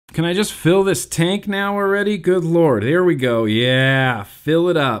Can I just fill this tank now already? Good Lord, here we go. Yeah, fill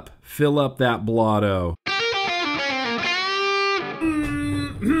it up. Fill up that Blotto.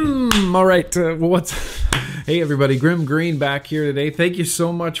 All right, hey everybody, GrimmGreen back here today. Thank you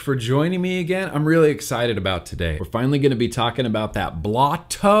so much for joining me again. I'm really excited about today. We're finally gonna be talking about that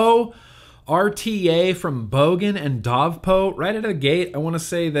Blotto RTA from Bogan and Dovpo. Right out of the gate, I wanna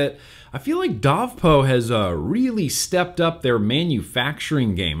say that I feel like Dovpo has really stepped up their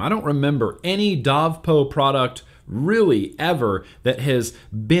manufacturing game. I don't remember any Dovpo product really ever that has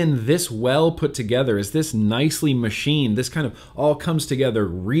been this well put together, is this nicely machined. This kind of all comes together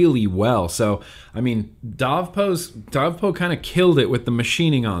really well. So, I mean, Dovpo kind of killed it with the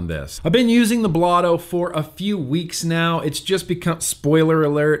machining on this. I've been using the Blotto for a few weeks now. It's just become, spoiler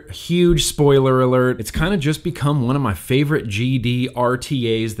alert, huge spoiler alert, it's kind of just become one of my favorite GD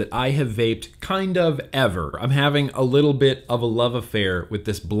RTAs that I have vaped kind of ever. I'm having a little bit of a love affair with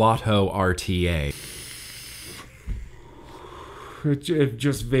this Blotto RTA. It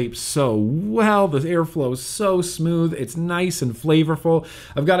just vapes so well. The airflow is so smooth. It's nice and flavorful.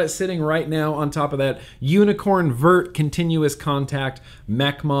 I've got it sitting right now on top of that Unicorn Vert continuous contact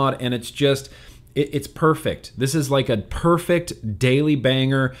mech mod, and it's just, it's perfect. This is like a perfect daily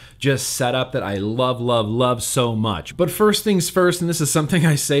banger, just setup that I love, love, love so much. But first things first, and this is something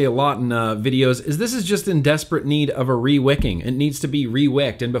I say a lot in videos, is this is just in desperate need of a re-wicking. It needs to be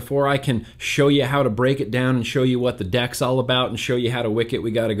re-wicked, and before I can show you how to break it down and show you what the deck's all about and show you how to wick it,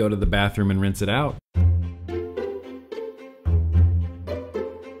 we gotta go to the bathroom and rinse it out.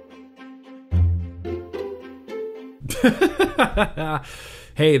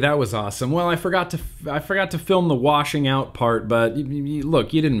 Hey, that was awesome. Well, I forgot to film the washing out part, but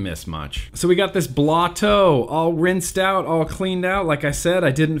look, you didn't miss much. So we got this Blotto all rinsed out, all cleaned out. Like I said,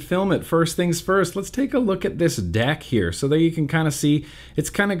 I didn't film it. First things first, let's take a look at this deck here. So there you can kind of see, it's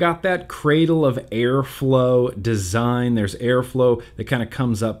kind of got that cradle of airflow design. There's airflow that kind of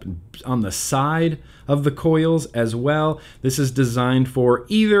comes up on the side of the coils as well. This is designed for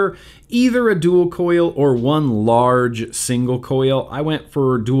either a dual coil or one large single coil. I went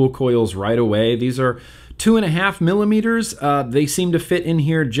for dual coils right away. These are 2.5 millimeters. They seem to fit in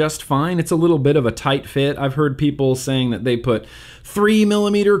here just fine. It's a little bit of a tight fit. I've heard people saying that they put 3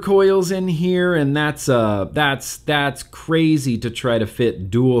 millimeter coils in here, and that's crazy to try to fit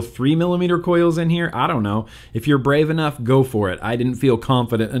dual 3 millimeter coils in here. I don't know. If you're brave enough, go for it. I didn't feel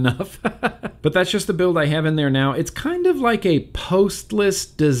confident enough. But that's just the build I have in there now. It's kind of like a postless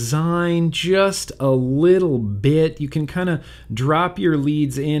design, just a little bit. You can kind of drop your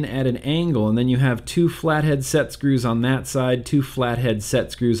leads in at an angle, and then you have two flathead set screws on that side, two flathead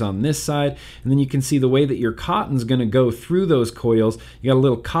set screws on this side, and then you can see the way that your cotton's gonna go through those coils. You got a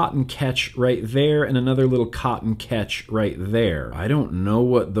little cotton catch right there and another little cotton catch right there. I don't know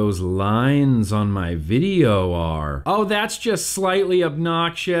what those lines on my video are. Oh, that's just slightly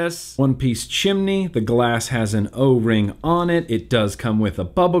obnoxious. One-piece chimney. The glass has an O-ring on it. It does come with a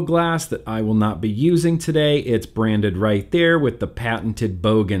bubble glass that I will not be using today. It's branded right there with the patented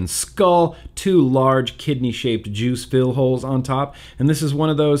Bogan skull, two large kidney-shaped juice fill holes on top, and this is one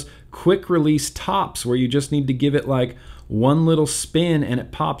of those quick release tops where you just need to give it like one little spin and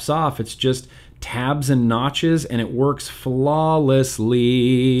it pops off. It's just tabs and notches and it works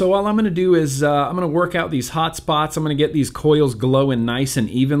flawlessly. So all I'm gonna do is I'm gonna work out these hot spots. I'm gonna get these coils glowing nice and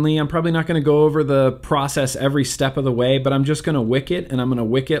evenly. I'm probably not gonna go over the process every step of the way, but I'm just gonna wick it, and I'm gonna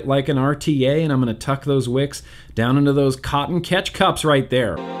wick it like an RTA, and I'm gonna tuck those wicks down into those cotton catch cups right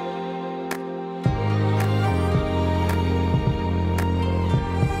there.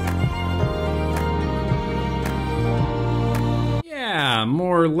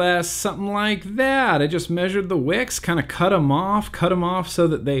 More or less something like that. I just measured the wicks, kind of cut them off so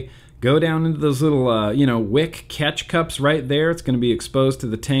that they go down into those little, you know, wick catch cups right there. It's going to be exposed to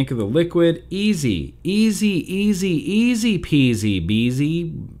the tank of the liquid. Easy, easy, easy, easy peasy,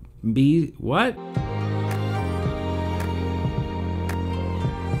 beezy, what?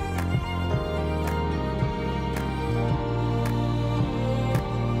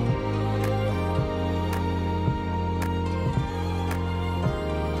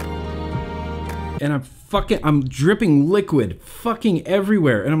 And I'm dripping liquid fucking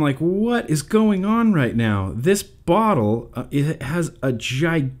everywhere. And I'm like, what is going on right now? This bottle, it has a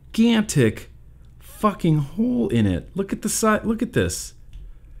gigantic fucking hole in it. Look at the side, look at this.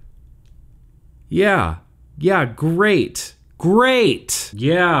 Yeah, great.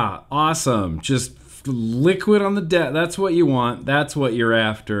 Yeah, awesome. Just liquid on the deck. That's what you want. That's what you're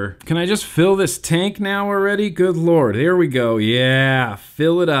after. Can I just fill this tank now already? Good Lord, here we go. Yeah,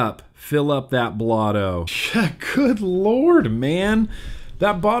 fill it up. Fill up that Blotto. Yeah, good Lord, man.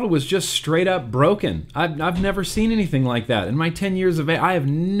 That bottle was just straight up broken. I've never seen anything like that. In my 10 years of vape, I have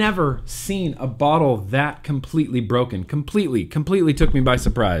never seen a bottle that completely broken. Completely took me by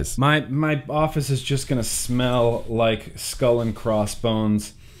surprise. My office is just gonna smell like skull and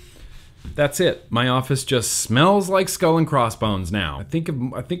crossbones. That's it. My office just smells like skull and crossbones now. I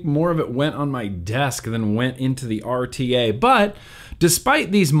think more of it went on my desk than went into the RTA, but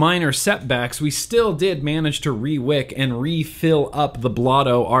despite these minor setbacks, we still did manage to re-wick and refill up the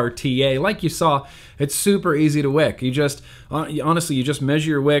Blotto RTA. Like you saw, it's super easy to wick. You just, honestly, you just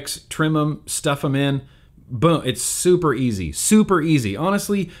measure your wicks, trim them, stuff them in, boom, it's super easy, super easy.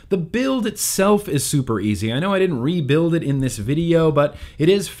 Honestly, the build itself is super easy. I know I didn't rebuild it in this video, but it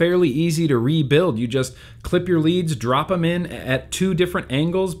is fairly easy to rebuild. You just clip your leads, drop them in at 2 different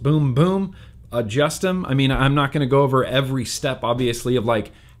angles, boom, boom, adjust them. I mean, I'm not gonna go over every step, obviously, of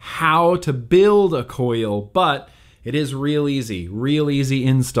like how to build a coil, but it is real easy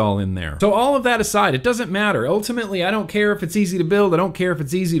install in there. So all of that aside, it doesn't matter. Ultimately, I don't care if it's easy to build, I don't care if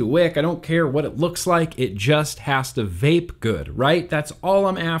it's easy to wick, I don't care what it looks like, it just has to vape good, right? That's all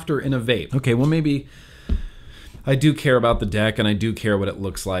I'm after in a vape. Okay, well maybe I do care about the deck and I do care what it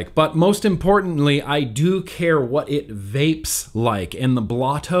looks like, but most importantly, I do care what it vapes like. And the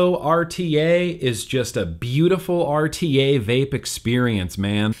Blotto RTA is just a beautiful RTA vape experience,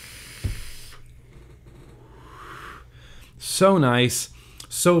 man. So nice,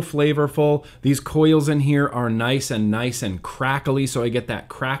 so flavorful. These coils in here are nice and crackly, so I get that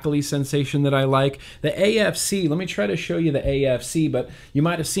crackly sensation that I like. The AFC, let me try to show you the AFC, but you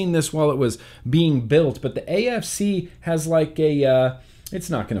might have seen this while it was being built, but the AFC has like a,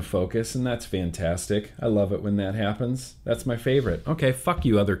 it's not gonna focus, and that's fantastic. I love it when that happens. That's my favorite. Okay, fuck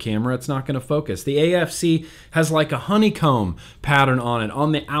you, other camera, it's not gonna focus. The AFC has like a honeycomb pattern on it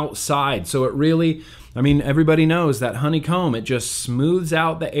on the outside, so it really, I mean, everybody knows that honeycomb, it just smooths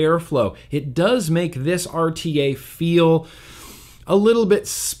out the airflow. It does make this RTA feel a little bit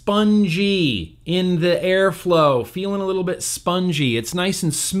spongy in the airflow, feeling a little bit spongy. It's nice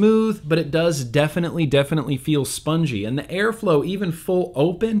and smooth, but it does definitely feel spongy. And the airflow, even full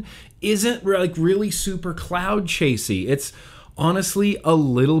open, isn't like really super cloud chasey. It's honestly a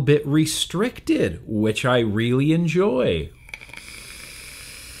little bit restricted, which I really enjoy.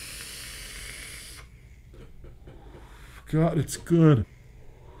 God, it's good.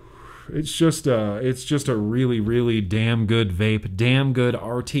 It's just a really damn good vape, damn good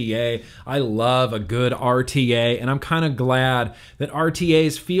RTA. I love a good RTA, and I'm kind of glad that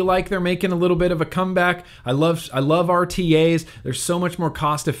RTAs feel like they're making a little bit of a comeback. I love RTAs. They're so much more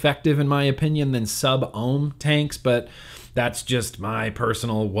cost effective in my opinion than sub-ohm tanks, but that's just my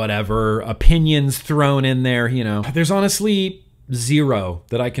personal whatever opinions thrown in there, you know. There's honestly zero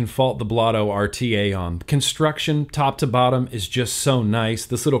that I can fault the Blotto RTA on. Construction top to bottom is just so nice.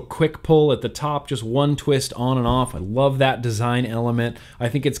 This little quick pull at the top, just one twist on and off. I love that design element. I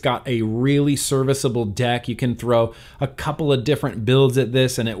think it's got a really serviceable deck. You can throw a couple of different builds at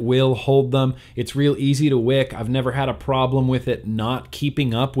this and it will hold them. It's real easy to wick. I've never had a problem with it not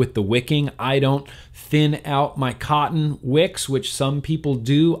keeping up with the wicking. I don't thin out my cotton wicks, which some people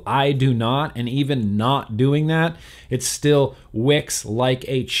do. I do not, and even not doing that, it's still wicks like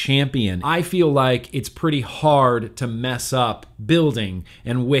a champion. I feel like it's pretty hard to mess up building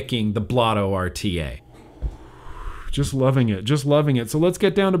and wicking the Blotto RTA. Just loving it, just loving it. So let's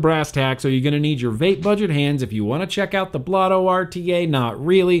get down to brass tacks. So you're gonna need your vape budget hands. If you wanna check out the Blotto RTA, not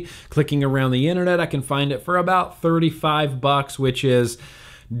really. Clicking around the internet, I can find it for about 35 bucks, which is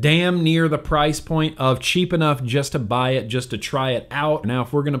damn near the price point of cheap enough just to buy it, just to try it out. Now,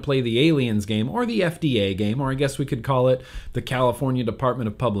 if we're gonna play the Aliens game, or the FDA game, or I guess we could call it the California Department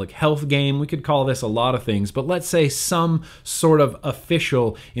of Public Health game, we could call this a lot of things, but let's say some sort of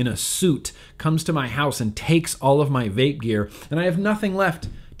official in a suit comes to my house and takes all of my vape gear, and I have nothing left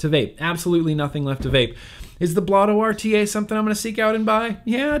to vape, absolutely nothing left to vape. Is the Blotto RTA something I'm gonna seek out and buy?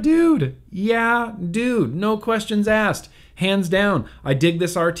 Yeah, dude. Yeah, dude. No questions asked. Hands down, I dig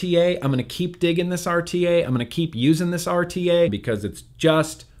this RTA. I'm gonna keep digging this RTA. I'm gonna keep using this RTA because it's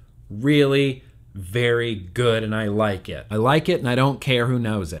just really very good and I like it. I like it and I don't care who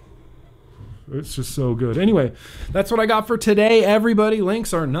knows it. It's just so good. Anyway, that's what I got for today, everybody.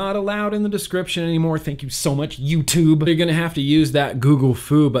 Links are not allowed in the description anymore. Thank you so much, YouTube. You're gonna have to use that Google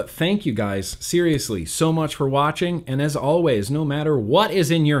foo, but thank you guys, seriously, so much for watching. And as always, no matter what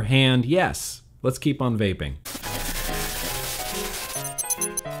is in your hand, yes, let's keep on vaping.